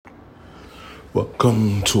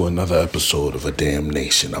Welcome to another episode of A Damn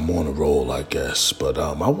Nation. I'm on a roll, I guess, but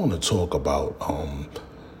I want to talk about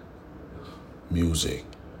music,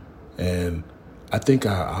 and I think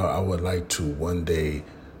I would like to one day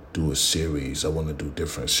do a series. I want to do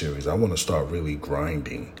different series. I want to start really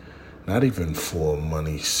grinding, not even for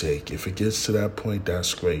money's sake. If it gets to that point,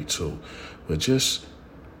 that's great too, but just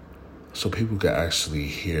so people can actually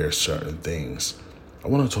hear certain things. I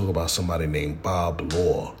want to talk about somebody named Bob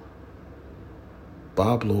Law.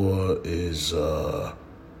 Bob Law is a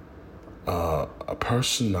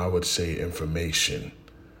person, I would say, information.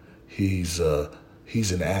 He's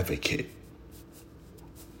an advocate.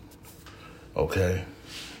 Okay,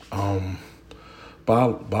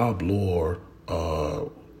 Bob Law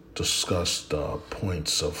discussed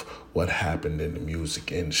points of what happened in the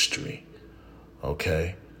music industry.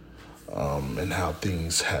 Okay, and how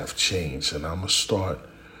things have changed, and I'm gonna start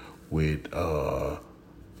with a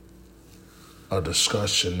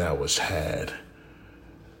discussion that was had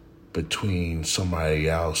between somebody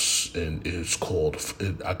else, and it's called.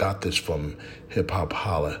 I got this from Hip Hop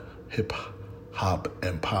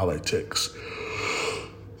and Politics.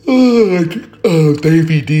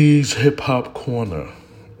 Davey D's Hip Hop Corner.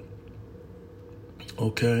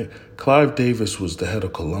 Okay, Clive Davis was the head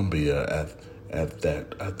of Columbia at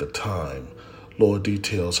the time. Law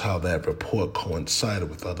details how that report coincided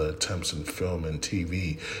with other attempts in film and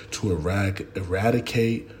TV to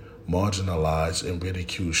eradicate, marginalize, and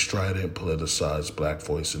ridicule strident, politicized black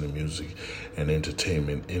voice in the music and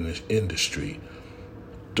entertainment industry.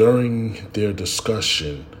 During their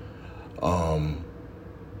discussion,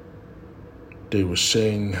 they were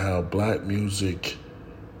saying how black music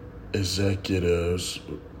executives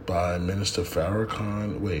by Minister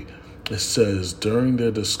Farrakhan. It says, during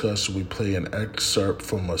their discussion, we play an excerpt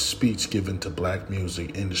from a speech given to black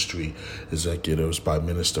music industry executives by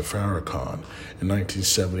Minister Farrakhan in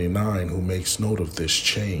 1979, who makes note of this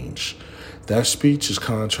change. That speech is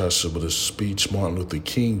contrasted with a speech Martin Luther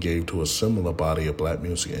King gave to a similar body of black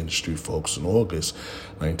music industry folks in August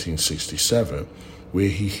 1967, where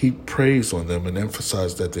he heaped praise on them and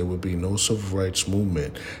emphasized that there would be no civil rights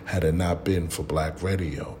movement had it not been for black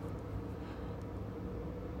radio.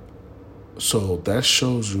 So that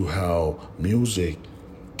shows you how music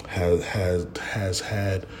has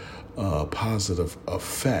had a positive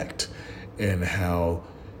effect, and how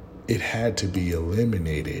it had to be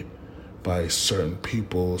eliminated by certain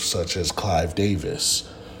people such as Clive Davis,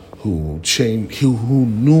 who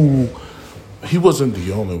knew he wasn't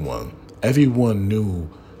the only one. Everyone knew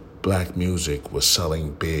black music was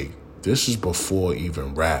selling big. This is before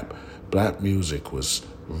even rap. Black music was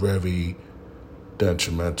very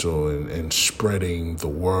detrimental in spreading the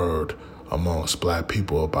word amongst black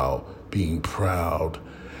people about being proud.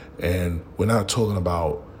 And we're not talking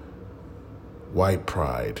about white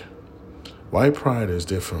pride. White pride is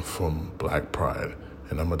different from black pride,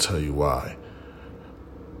 and I'm going to tell you why.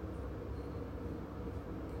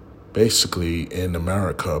 Basically, in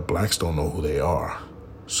America, blacks don't know who they are.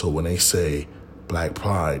 So when they say black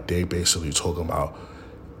pride, they basically talking about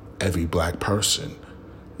every black person.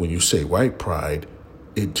 When you say white pride,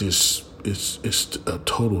 it's a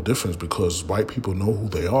total difference, because white people know who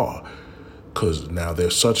they are. Because now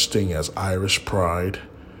there's such thing as Irish pride,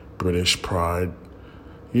 British pride.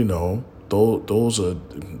 You know, those are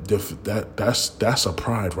different. That's a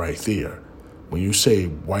pride right there. When you say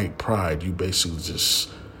white pride, you basically just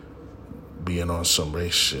being on some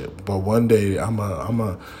race shit. But one day I'm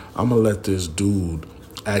gonna let this dude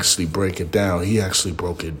actually break it down. He actually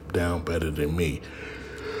broke it down better than me.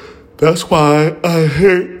 That's why I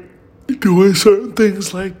hate doing certain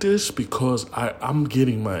things like this, because I'm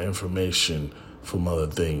getting my information from other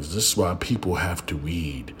things. This is why people have to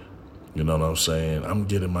read. You know what I'm saying? I'm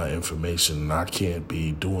getting my information, and I can't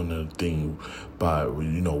be doing the thing by,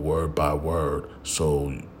 word by word.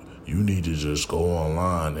 So you need to just go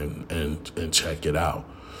online and check it out.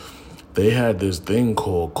 They had this thing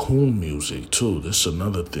called Coon music too. This is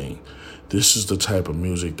another thing. This is the type of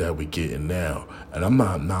music that we're getting now. And I'm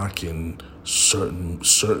not knocking certain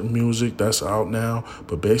music that's out now,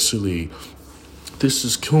 but basically this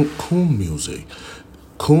is Coon music.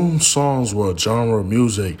 Coon songs were a genre of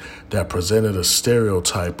music that presented a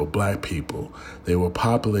stereotype of black people. They were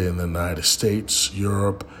popular in the United States,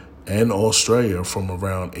 Europe, and Australia from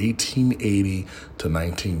around 1880 to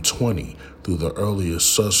 1920. Through the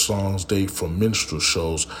earliest, such songs date from minstrel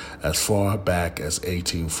shows as far back as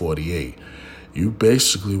 1848. You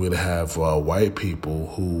basically would have white people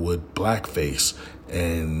who would blackface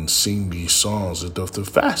and sing these songs. The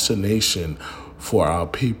fascination for our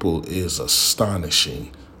people is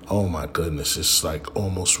astonishing. oh my goodness, it's like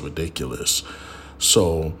almost ridiculous.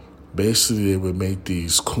 So basically, they would make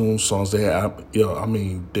these Coon songs.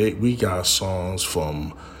 We got songs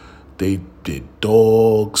from, they did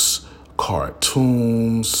dogs,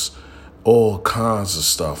 cartoons, all kinds of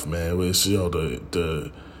stuff, man. It's,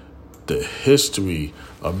 the history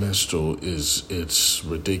of minstrel it's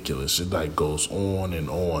ridiculous. It like goes on and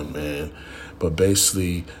on, man. But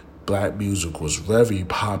basically, black music was very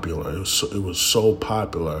popular. It was so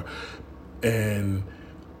popular, and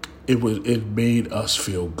it made us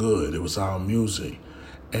feel good. It was our music,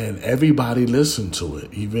 and everybody listened to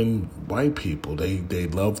it. Even white people, they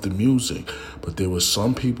loved the music. But there was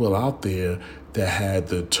some people out there that had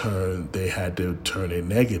to turn it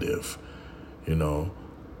negative.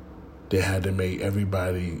 They had to make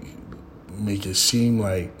it seem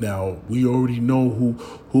like, now we already know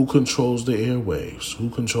who controls the airwaves. Who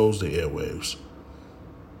controls the airwaves?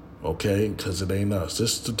 Okay, because it ain't us.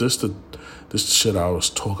 This shit I was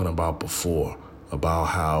talking about before, about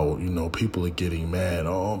how people are getting mad.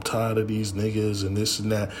 Oh, I'm tired of these niggas and this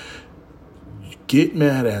and that. Get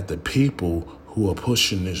mad at the people who are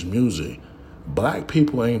pushing this music. Black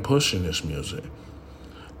people ain't pushing this music.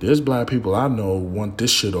 There's black people I know want this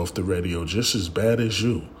shit off the radio just as bad as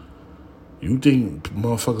you. You think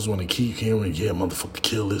motherfuckers want to keep hearing, yeah, motherfucker,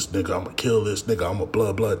 kill this nigga, I'ma kill this nigga, I'ma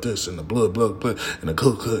blood this, and the blood, and the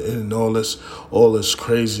cook, and all this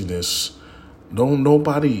craziness.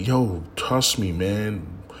 Trust me, man,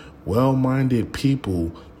 well-minded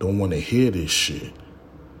people don't want to hear this shit.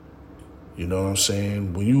 You know what I'm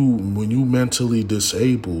saying? When you mentally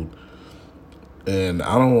disabled, and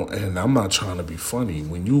I'm not trying to be funny.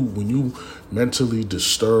 When you mentally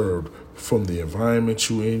disturbed from the environment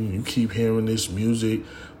you in, you keep hearing this music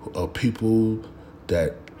of people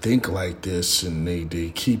that think like this, and they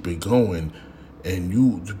keep it going,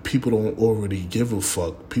 and people don't already give a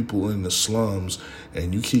fuck. People in the slums,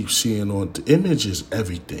 and you keep seeing on the image is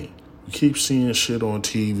everything. You keep seeing shit on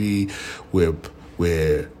TV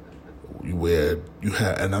where you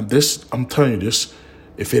have, and I'm telling you this.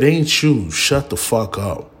 If it ain't you, shut the fuck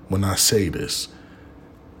up when I say this.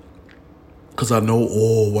 Because I know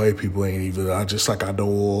all white people ain't even, I know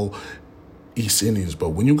all East Indians. But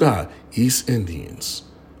when you got East Indians,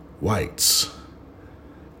 whites,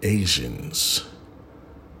 Asians,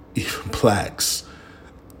 even blacks,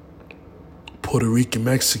 Puerto Rican,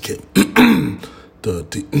 Mexican,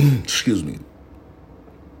 excuse me,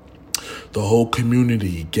 the whole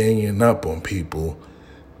community ganging up on people,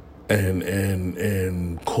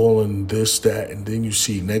 and calling this, that, and then you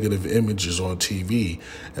see negative images on TV.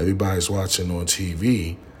 Everybody's watching on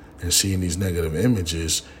TV and seeing these negative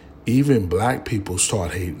images. Even black people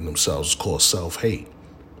start hating themselves. It's called self-hate.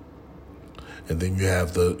 And then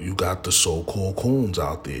you got the so-called coons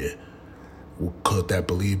out there that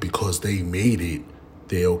believe because they made it,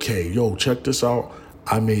 they're okay. Yo, check this out.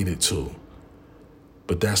 I made it too.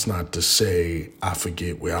 But that's not to say I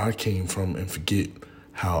forget where I came from and forget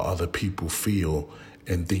how other people feel,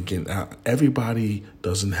 and thinking everybody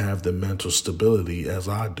doesn't have the mental stability as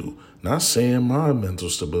I do. Not saying my mental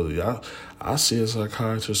stability. I see a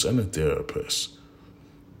psychiatrist and a therapist.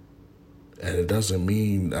 And it doesn't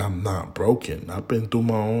mean I'm not broken. I've been through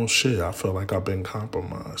my own shit. I feel like I've been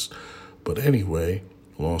compromised. But anyway,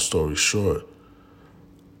 long story short,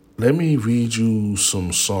 let me read you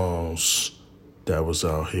some songs that was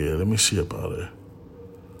out here. Let me see about it.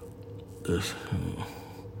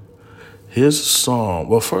 Here's a song.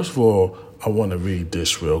 Well, first of all, I want to read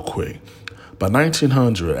this real quick. By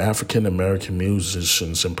 1900, African-American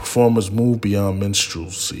musicians and performers moved beyond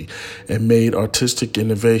minstrelsy and made artistic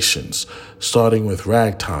innovations, starting with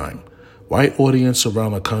ragtime. White audience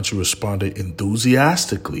around the country responded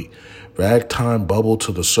enthusiastically. Ragtime bubbled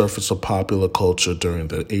to the surface of popular culture during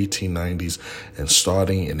the 1890s, and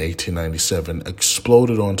starting in 1897,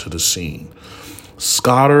 exploded onto the scene.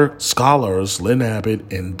 Scholars Lynn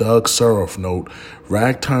Abbott and Doug Seroff note,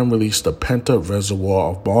 ragtime released a pent-up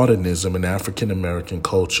reservoir of modernism in African-American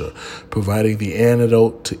culture, providing the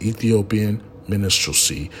antidote to Ethiopian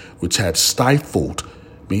minstrelsy, which had stifled,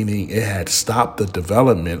 meaning it had stopped the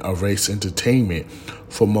development of race entertainment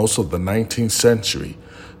for most of the 19th century.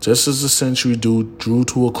 Just as the century drew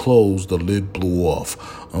to a close, the lid blew off,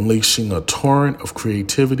 unleashing a torrent of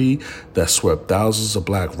creativity that swept thousands of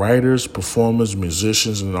black writers, performers,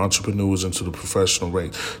 musicians, and entrepreneurs into the professional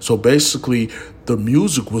ranks. So basically, the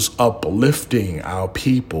music was uplifting our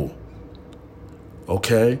people,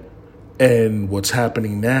 okay? And what's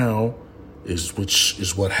happening now which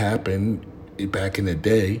is what happened back in the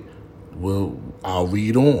day. Well, I'll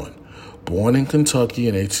read on. Born in Kentucky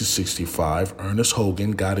in 1865, Ernest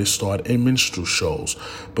Hogan got his start in minstrel shows,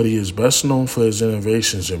 but he is best known for his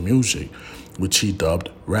innovations in music, which he dubbed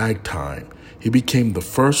ragtime. He became the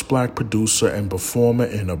first black producer and performer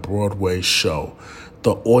in a Broadway show,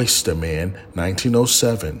 The Oyster Man,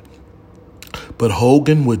 1907. But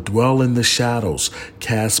Hogan would dwell in the shadows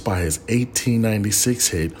cast by his 1896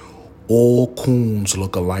 hit, All Coons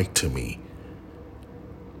Look Alike to Me.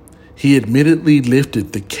 He admittedly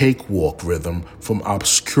lifted the cakewalk rhythm from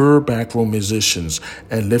obscure backroom musicians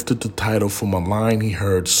and lifted the title from a line he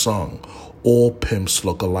heard sung, All Pimps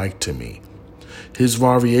Look Alike to Me. His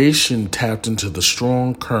variation tapped into the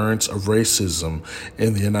strong currents of racism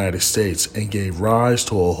in the United States and gave rise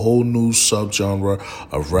to a whole new subgenre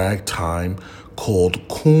of ragtime called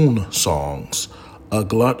Coon songs. A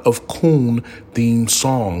glut of Coon-themed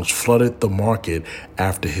songs flooded the market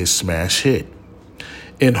after his smash hit.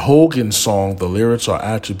 In Hogan's song, the lyrics are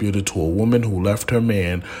attributed to a woman who left her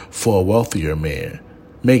man for a wealthier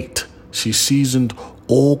mate. She seasoned,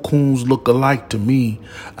 all coons look alike to me.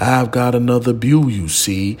 I've got another beau, you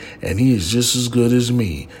see, and he is just as good as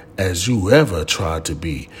me, as you ever tried to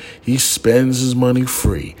be. He spends his money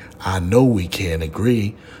free. I know we can't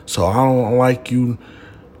agree, so I don't like you.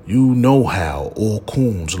 You know how all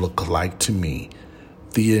coons look alike to me.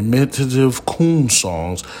 The imitative coon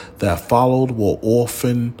songs that followed were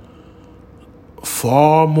often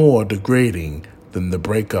far more degrading than the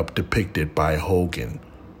breakup depicted by Hogan.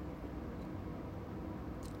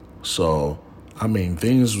 So, I mean,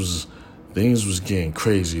 things was getting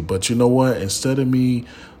crazy. But you know what? Instead of me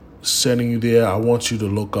sending you there, I want you to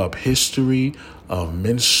look up history of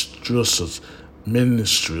minstrelsy,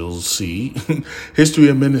 history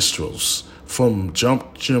of minstrels, from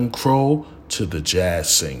Jim Crow to the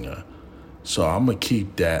jazz singer. So I'm going to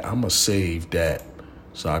keep that. I'm going to save that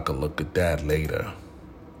so I can look at that later.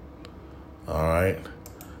 All right.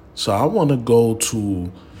 So I want to go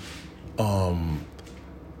to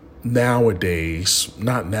nowadays,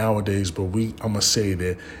 not nowadays, but I'm going to say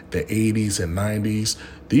that the 80s and 90s.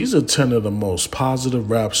 These are 10 of the most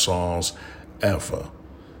positive rap songs ever.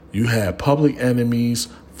 You had Public Enemy's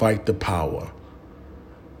Fight the Power.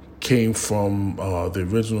 Came from the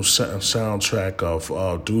original soundtrack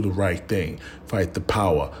of Do the Right Thing, Fight the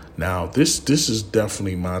Power. Now, this is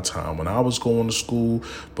definitely my time. When I was going to school,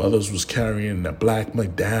 brothers was carrying the black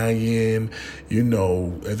medallion. You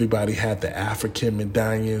know, everybody had the African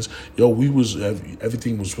medallions. Yo,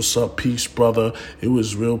 everything was what's up, peace, brother. It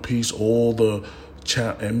was real peace. All the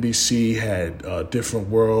NBC had Different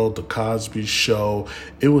World, The Cosby Show.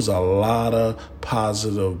 It was a lot of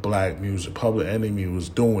positive black music. Public Enemy was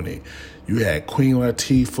doing it. You had Queen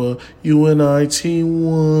Latifah, UNITY.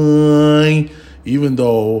 Even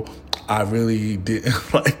though I really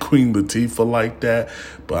didn't like Queen Latifah like that,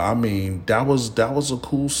 but I mean that was a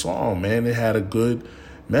cool song, man. It had a good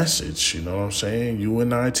message, you know what I'm saying?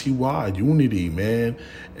 UNITY, unity, man,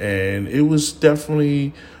 and it was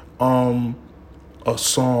definitely a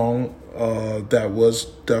song that was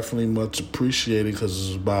definitely much appreciated because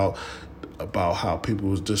it's about how people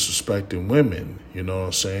was disrespecting women, you know what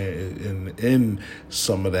I'm saying, in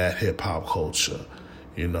some of that hip hop culture,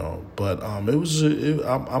 you know. But I'm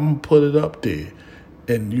gonna put it up there.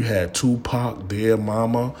 And you had Tupac, Dear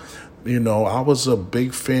Mama. You know, I was a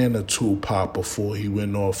big fan of Tupac before he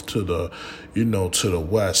went off to the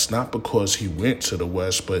West. Not because he went to the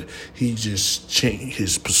West, but he just changed,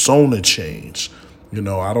 his persona changed. You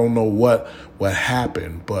know, I don't know what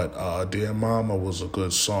happened, but Dear Mama was a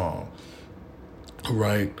good song,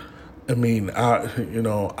 right? I mean, I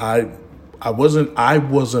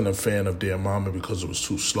wasn't a fan of Dear Mama because it was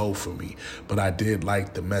too slow for me, but I did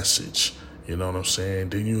like the message. You know what I'm saying?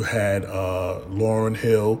 Then you had Lauryn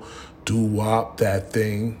Hill, Doo Wop, That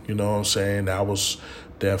Thing. You know what I'm saying? That was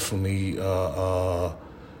definitely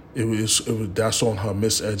it was that's on her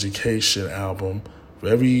Miseducation album.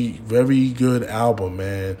 Very, very good album,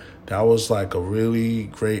 man. That was like a really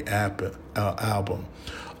great album.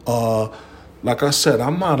 Like I said,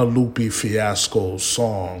 I'm not a Lupe Fiasco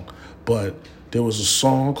song, but there was a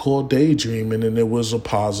song called Daydreaming, and it was a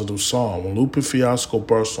positive song. When Lupe Fiasco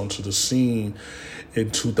burst onto the scene in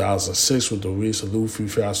 2006 with the release of Lupe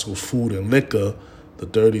Fiasco's Food and Liquor, the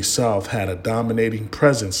Dirty South had a dominating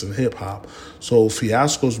presence in hip-hop, so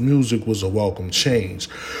Fiasco's music was a welcome change.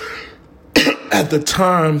 At the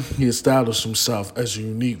time, he established himself as a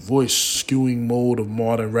unique voice, skewing mode of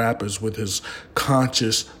modern rappers with his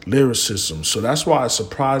conscious lyricism. So that's why it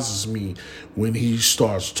surprises me when he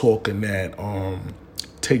starts talking that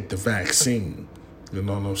Take the Vaccine. You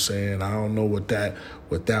know what I'm saying? I don't know what that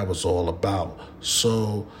was all about.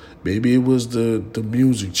 So maybe it was the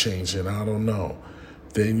music changing. I don't know.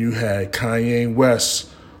 Then you had Kanye West,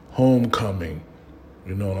 Homecoming.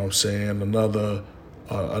 You know what I'm saying?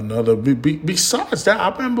 Besides that, I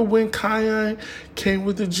remember when Kanye came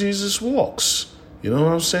with the Jesus Walks. You know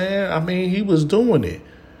what I'm saying? I mean, he was doing it.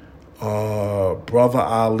 Brother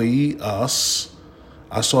Ali, Us.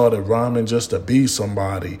 I started rhyming just to be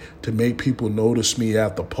somebody, to make people notice me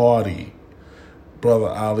at the party. Brother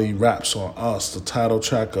Ali raps on Us, the title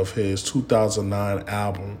track of his 2009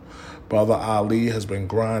 album. Brother Ali has been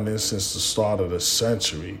grinding since the start of the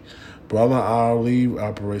century. Brother Ali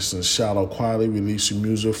operates in shallow, quietly releasing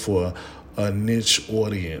music for a niche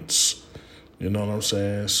audience. You know what I'm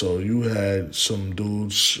saying? So you had some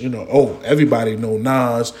dudes, everybody know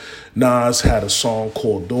Nas. Nas had a song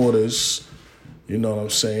called Daughters. You know what I'm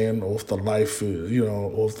saying? Off the Life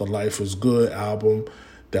is Good album.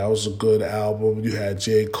 That was a good album. You had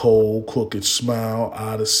J. Cole, Crooked Smile,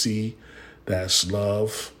 Odyssey, That's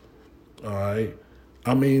Love. All right.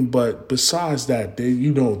 I mean, but besides that, they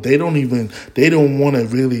don't want to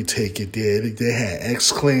really take it there. They had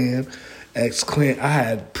X-Clan. I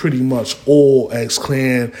had pretty much all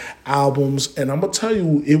X-Clan albums, and I'm going to tell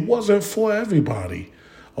you, it wasn't for everybody.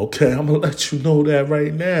 Okay, I'm going to let you know that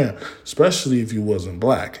right now, especially if you wasn't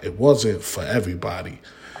black. It wasn't for everybody.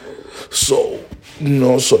 So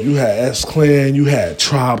you had X-Clan, you had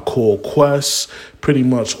Tribe Called Quest. Pretty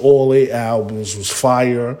much all their albums was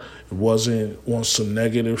fire. It wasn't on some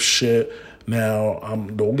negative shit. Now,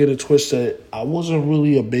 don't get it twisted. I wasn't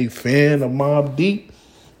really a big fan of Mobb Deep.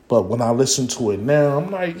 But when I listen to it now,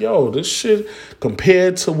 I'm like, yo, this shit,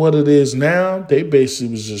 compared to what it is now, they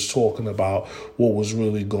basically was just talking about what was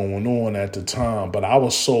really going on at the time. But I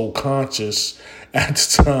was so conscious at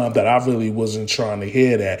the time that I really wasn't trying to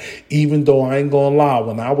hear that. Even though I ain't gonna lie,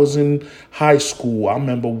 when I was in high school, I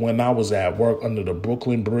remember when I was at work under the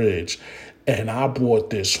Brooklyn Bridge, and I bought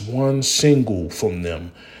this one single from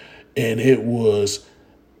them, and it was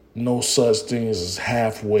No Such Thing as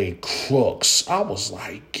Halfway Crooks. I was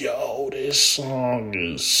like, yo, this song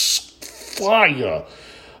is fire.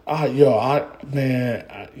 I'm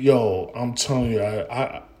telling you,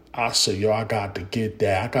 I said, yo, I got to get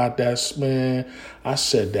that. I got that, man. I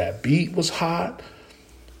said that beat was hot.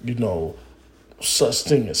 Such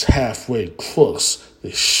Thing as Halfway Crooks.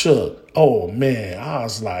 It shook. Oh, man. I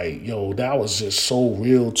was like, yo, that was just so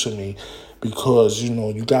real to me because,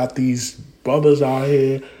 you got these brothers out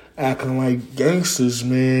here acting like gangsters,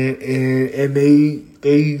 man, and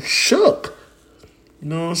they shook. You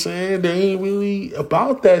know what I'm saying? They ain't really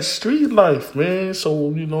about that street life, man.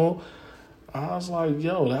 So, I was like,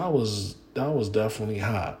 yo, that was definitely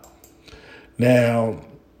hot. Now,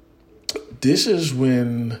 this is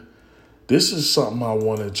something I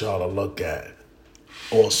wanted y'all to look at.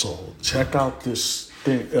 Also, check out this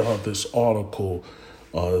thing, this article.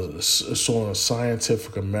 It's on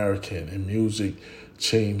Scientific American, and music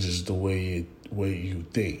changes the way you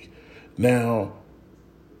think. Now,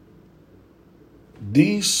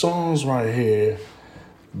 these songs right here,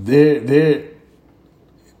 they're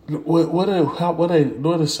what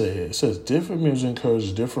it say? It says different music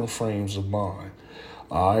encourages different frames of mind.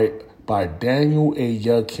 All right, by Daniel A.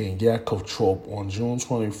 Yakov on June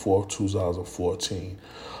 24th, 2014.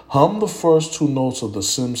 Hum the first two notes of the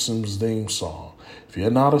Simpsons theme song. If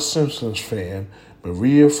you're not a Simpsons fan,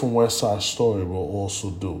 Maria from West Side Story will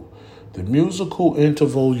also do. The musical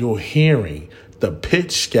interval you're hearing, the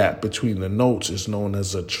pitch gap between the notes, is known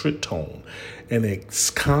as a tritone, and it's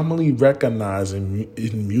commonly recognized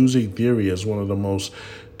in music theory as one of the most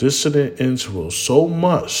dissonant intervals, so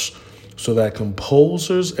much so that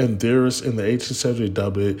composers and theorists in the 18th century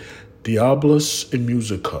dubbed it Diabolus in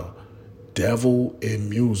Musica, devil in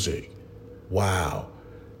music. Wow.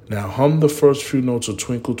 Now hum the first few notes of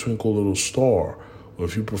Twinkle Twinkle Little Star, or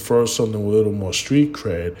if you prefer something with a little more street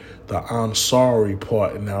cred, the I'm sorry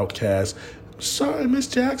part in Outkast. Sorry, Miss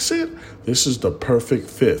Jackson. This is the perfect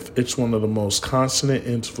fifth. It's one of the most consonant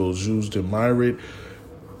intervals used in myriad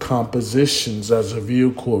compositions as a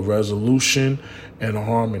vehicle of resolution and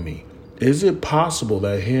harmony. Is it possible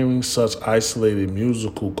that hearing such isolated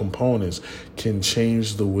musical components can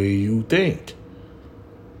change the way you think?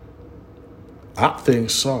 I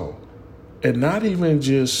think so. And not even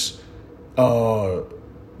just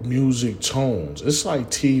music tones. It's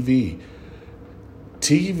like TV.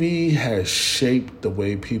 TV has shaped the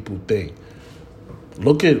way people think.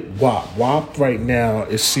 Look at WAP. WAP right now,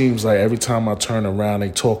 it seems like every time I turn around, they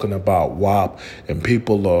talking about WAP, and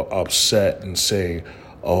people are upset and saying,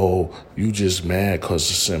 oh, you just mad because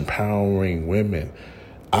it's empowering women.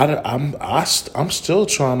 I'm still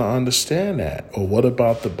trying to understand that. Or what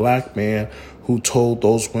about the black man who told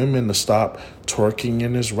those women to stop twerking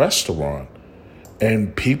in his restaurant?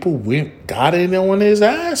 And people got in on his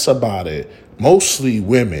ass about it. Mostly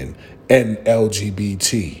women and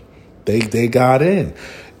LGBT. They got in.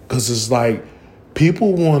 Because it's like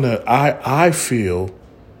people want to, I feel,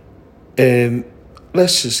 and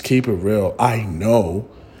let's just keep it real. I know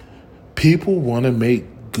people want to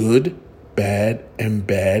make good bad and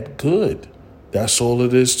bad good. That's all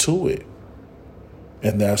it is to it.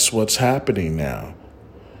 And that's what's happening now.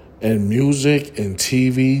 And music and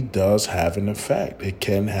TV does have an effect. It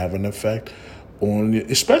can have an effect on,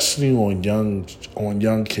 especially on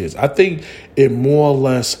young kids. I think it more or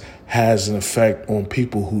less has an effect on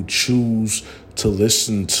people who choose to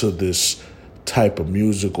listen to this type of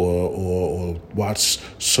music or watch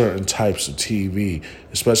certain types of TV,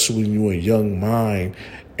 especially when you're a young mind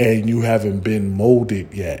and you haven't been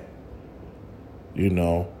molded yet. You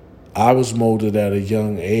know, I was molded at a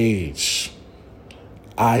young age.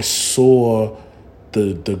 I saw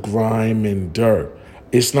the grime and dirt.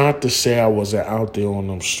 It's not to say I wasn't out there on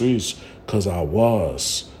them streets, because I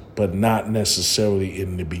was, but not necessarily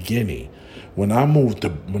in the beginning. When I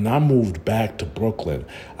moved back to Brooklyn,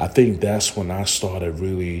 I think that's when I started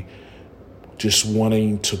really just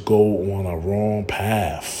wanting to go on a wrong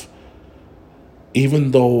path.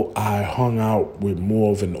 Even though I hung out with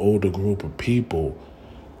more of an older group of people,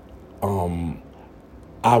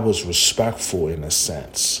 I was respectful in a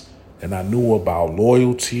sense. And I knew about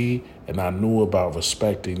loyalty and I knew about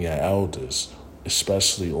respecting your elders,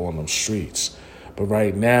 especially on them streets. But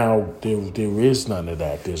right now, there is none of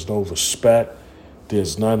that. There's no respect.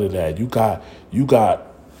 There's none of that. You got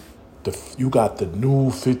the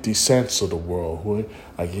new 50 Cents of the world. Who,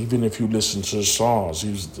 like, even if you listen to the songs,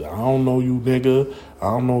 I don't know you, nigga. I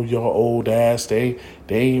don't know your old ass. They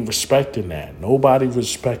ain't respecting that. Nobody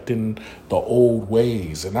respecting the old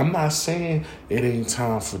ways. And I'm not saying it ain't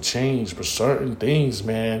time for change, but certain things,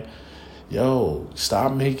 man, yo,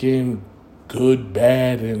 stop making good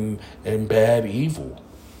bad and bad evil.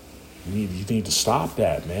 You need to stop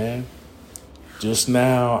that, man. Just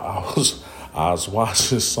now, I was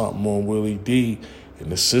watching something on Willie D,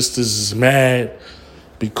 and the sisters is mad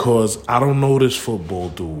because I don't know this football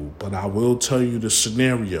dude, but I will tell you the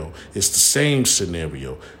scenario. It's the same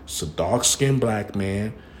scenario. It's a dark-skinned black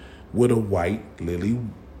man with a white,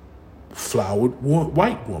 lily-flowered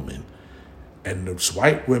white woman. And this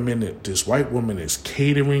white woman is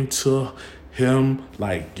catering to him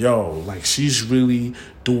like, yo, like she's really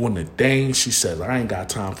doing the thing. She says, I ain't got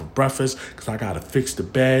time for breakfast because I got to fix the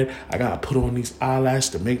bed. I got to put on these eyelashes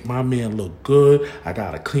to make my man look good. I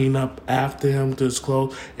got to clean up after him to his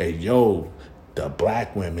clothes. And yo, the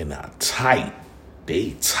black women are tight.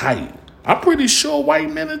 They tight. I'm pretty sure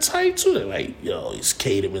white men are tight too. They're like, yo, he's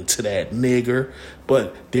catering to that nigger.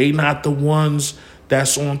 But they not the ones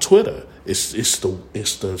that's on Twitter. It's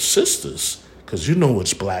the sisters. Because you know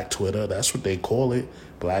it's Black Twitter. That's what they call it,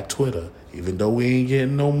 Black Twitter. Even though we ain't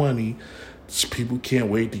getting no money, people can't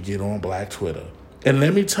wait to get on Black Twitter. And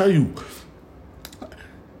let me tell you,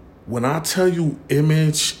 when I tell you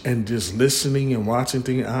image and just listening and watching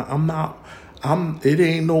things, it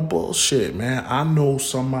ain't no bullshit, man. I know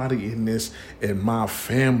somebody in my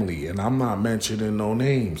family, and I'm not mentioning no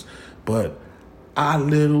names, but I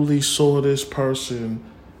literally saw this person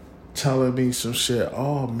telling me some shit.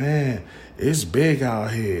 Oh, man, it's big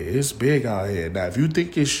out here. It's big out here. Now, if you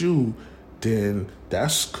think it's you, then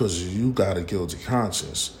that's because you got a guilty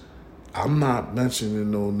conscience. I'm not mentioning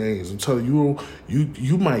no names. I'm telling you,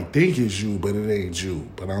 you might think it's you, but it ain't you.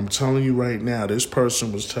 But I'm telling you right now, this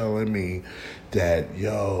person was telling me that,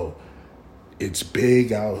 yo, it's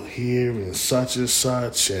big out here and such,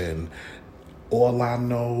 and all I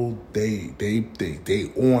know, they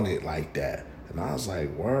on it like that. And I was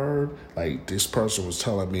like, word? Like, this person was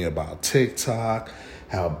telling me about TikTok,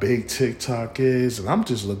 how big TikTok is. And I'm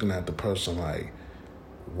just looking at the person like,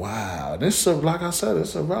 wow. Like I said,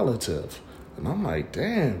 it's a relative. And I'm like,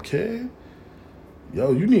 damn, kid.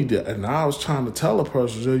 Yo, you need to, and I was trying to tell the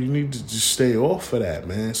person, yo, you need to just stay off of that,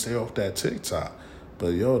 man. Stay off that TikTok.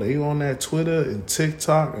 But, yo, they on that Twitter and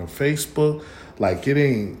TikTok and Facebook like it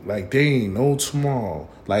ain't, like they ain't no tomorrow.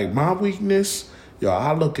 Like, my weakness, yo,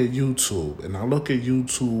 I look at YouTube, and I look at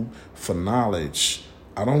YouTube for knowledge.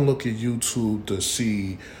 I don't look at YouTube to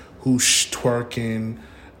see who's twerking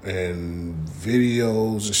and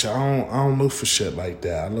videos and shit. I don't look for shit like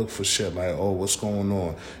that. I look for shit like, oh, what's going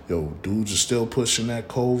on? Yo, dudes are still pushing that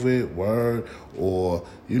COVID word, or,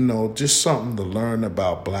 you know, just something to learn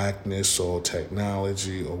about blackness or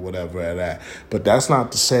technology or whatever at that. But that's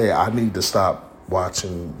not to say I need to stop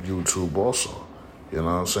watching YouTube also. You know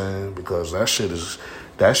what I'm saying? Because that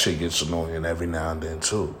shit gets annoying every now and then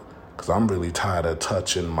too. Because I'm really tired of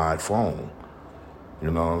touching my phone.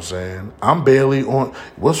 You know what I'm saying? I'm barely on.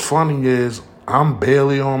 What's funny is I'm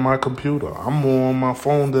barely on my computer. I'm more on my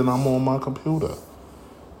phone than I'm on my computer.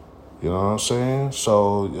 You know what I'm saying?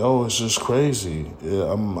 So, it's just crazy.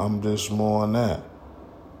 Yeah, I'm just more on that.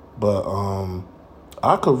 But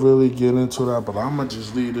I could really get into that, but I'm gonna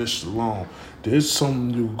just leave this alone. There's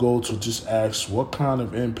something you go to just ask, what kind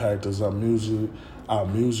of impact does our music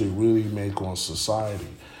really make on society?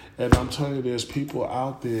 And I'm telling you, there's people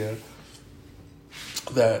out there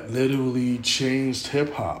that literally changed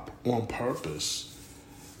hip hop on purpose.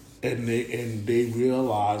 And they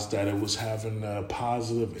realized that it was having a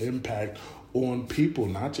positive impact on people,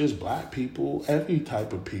 not just black people, every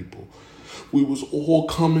type of people. We was all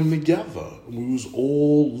coming together. We was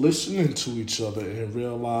all listening to each other and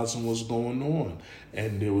realizing what's going on.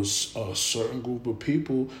 And there was a certain group of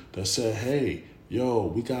people that said, "Hey,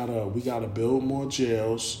 we gotta build more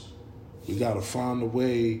jails. We gotta find a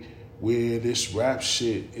way where this rap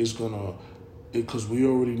shit is gonna, because we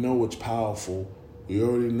already know it's powerful. We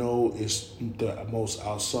already know it's the most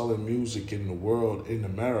outselling music in the world, in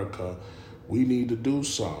America. We need to do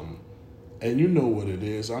something." And you know what it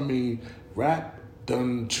is. I mean, rap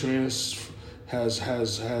has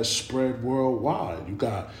spread worldwide. You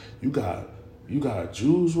got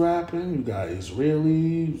Jews rapping, you got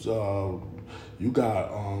Israelis, you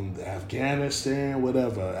got Afghanistan,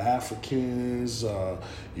 whatever, Africans,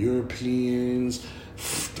 Europeans,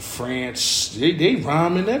 France. They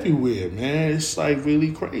rhyming everywhere, man. It's like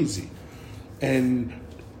really crazy. And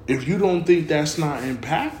if you don't think that's not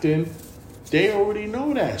impacting, they already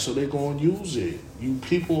know that, so they're going to use it. You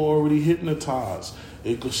people are already hypnotized.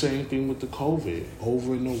 It's the same thing with the COVID.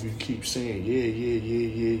 Over and over, you keep saying, yeah,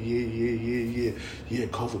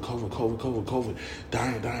 COVID,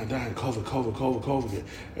 dying, COVID.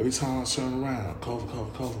 Every time I turn around,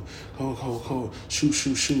 COVID,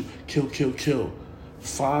 shoot, kill.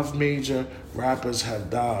 5 major rappers have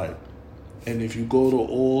died. And if you go to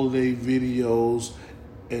all their videos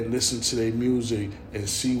and listen to their music and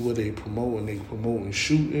see what they promoting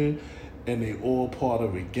shooting, and they all part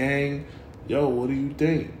of a gang. What do you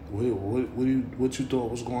think? What you thought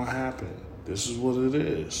was going to happen? This is what it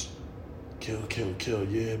is. Kill,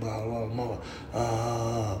 yeah, blah, blah, blah.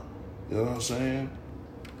 You know what I'm saying?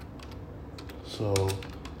 So,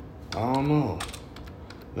 I don't know.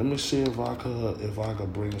 Let me see if I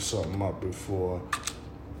could bring something up before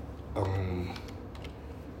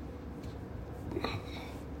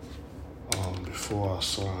before I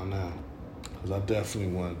sign out, because I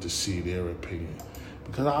definitely wanted to see their opinion.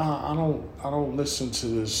 Because I don't listen to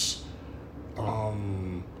this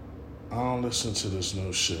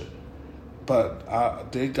new shit.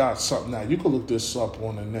 But they got something now. You can look this up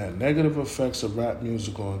on the net. Negative effects of rap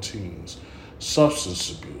music on teens.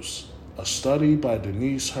 Substance abuse. A study by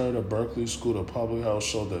Denise Hurd of Berkeley School of Public Health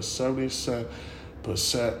showed that 70%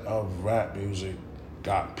 of rap music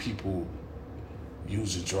got people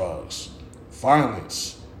using drugs.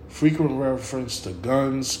 Violence. Frequent reference to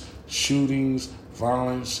guns, shootings,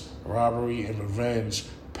 violence, robbery, and revenge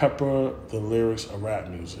pepper the lyrics of rap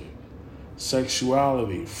music.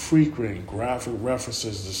 Sexuality. Frequent graphic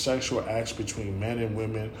references to sexual acts between men and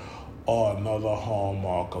women are another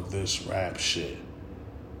hallmark of this rap shit.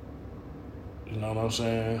 You know what I'm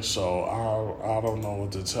saying? So I don't know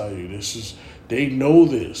what to tell you. They know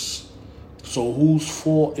this. So whose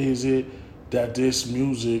fault is it that this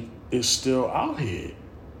music is still out here?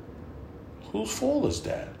 Whose fault is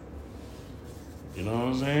that? You know what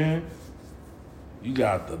I'm saying? You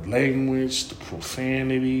got the language, the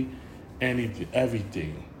profanity,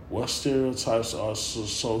 everything. What stereotypes are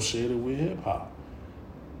associated with hip hop?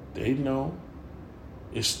 They know.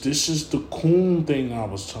 This is the Coon thing I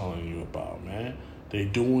was telling you about, man. They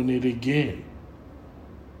doing it again.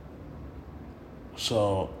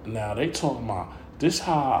 So now they talking about this.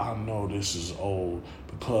 How I know this is old,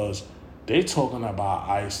 because they talking about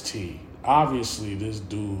Ice-T. Obviously, this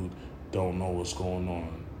dude don't know what's going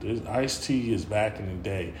on. This Ice-T is back in the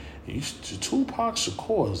day. Tupac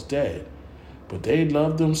Shakur is dead, but they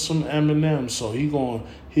loved him some Eminem, so he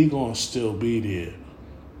gonna still be there.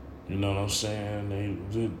 You know what I'm saying?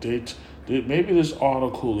 They maybe this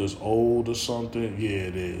article is old or something. Yeah,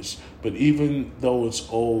 it is. But even though it's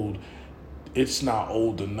old, it's not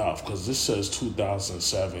old enough, because this says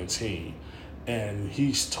 2017, and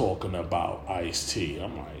he's talking about Ice-T.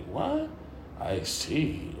 I'm like, what?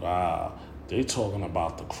 Ice-T? Wow. They talking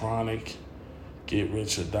about the Chronic, Get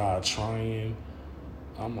Rich or Die Trying.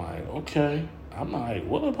 I'm like, okay. I'm like,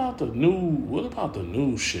 what about the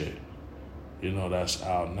new shit? That's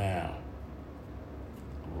out now.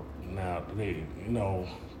 Now,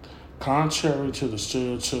 contrary to the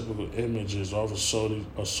stereotypical images often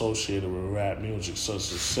associated with rap music, such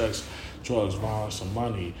as sex, drugs, violence, and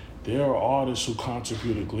money, there are artists who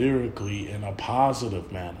contributed lyrically in a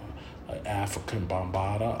positive manner. Like African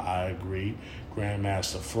Bambaataa, I agree.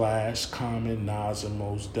 Grandmaster Flash, Common, Nas, and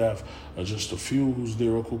Mos Def are just a few whose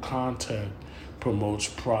lyrical content promotes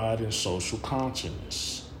pride and social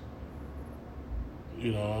consciousness.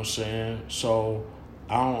 You know what I'm saying? So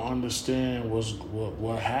I don't understand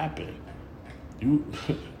what happened.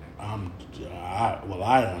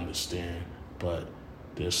 I understand, but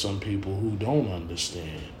there's some people who don't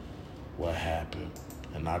understand what happened.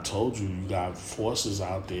 And I told you got forces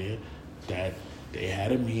out there that they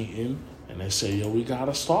had a meeting and they say, yo, we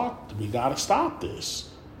gotta stop this.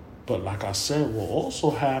 But like I said, what also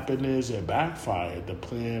happened is it backfired. The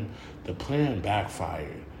plan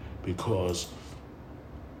backfired because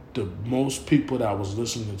the most people that was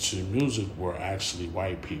listening to music were actually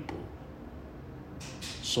white people.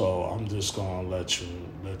 So I'm just gonna let you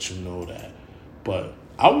know that. But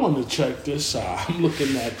I want to check this out. I'm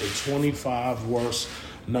looking at the 25 worst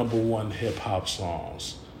 #1 hip hop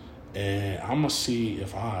songs, and I'm gonna see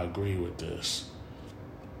if I agree with this.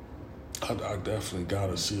 I definitely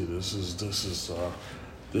gotta see this. This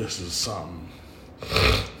is something.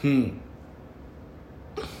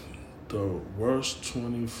 The worst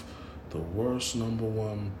 #1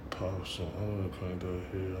 pop song. I'm gonna kind of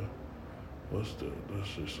here. What's the?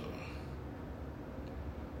 Let's just.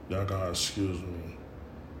 Y'all gotta excuse me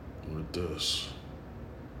with this.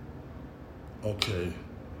 Okay.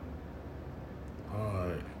 All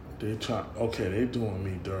right. They doing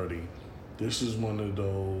me dirty. This is one of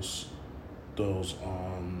those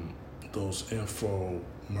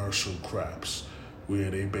infomercial craps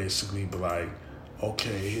where they basically be like,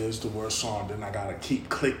 okay, here's the worst song, then I gotta keep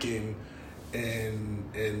clicking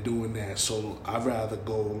and doing that. So I'd rather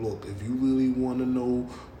go look. If you really want to know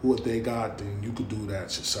what they got, then you could do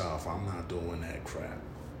that yourself. I'm not doing that crap.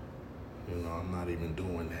 I'm not even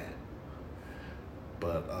doing that.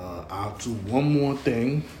 But I'll do one more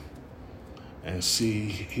thing and see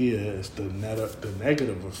here is the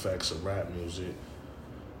negative effects of rap music.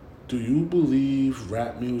 Do you believe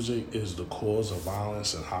rap music is the cause of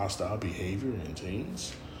violence and hostile behavior in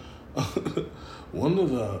teens? One of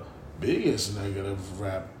the biggest negative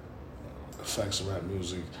effects of rap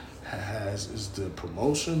music is the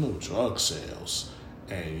promotion of drug sales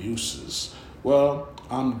and uses. Well,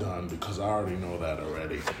 I'm done because I already know that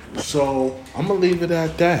already. So I'm going to leave it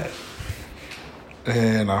at that.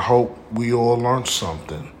 And I hope we all learned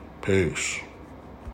something. Peace.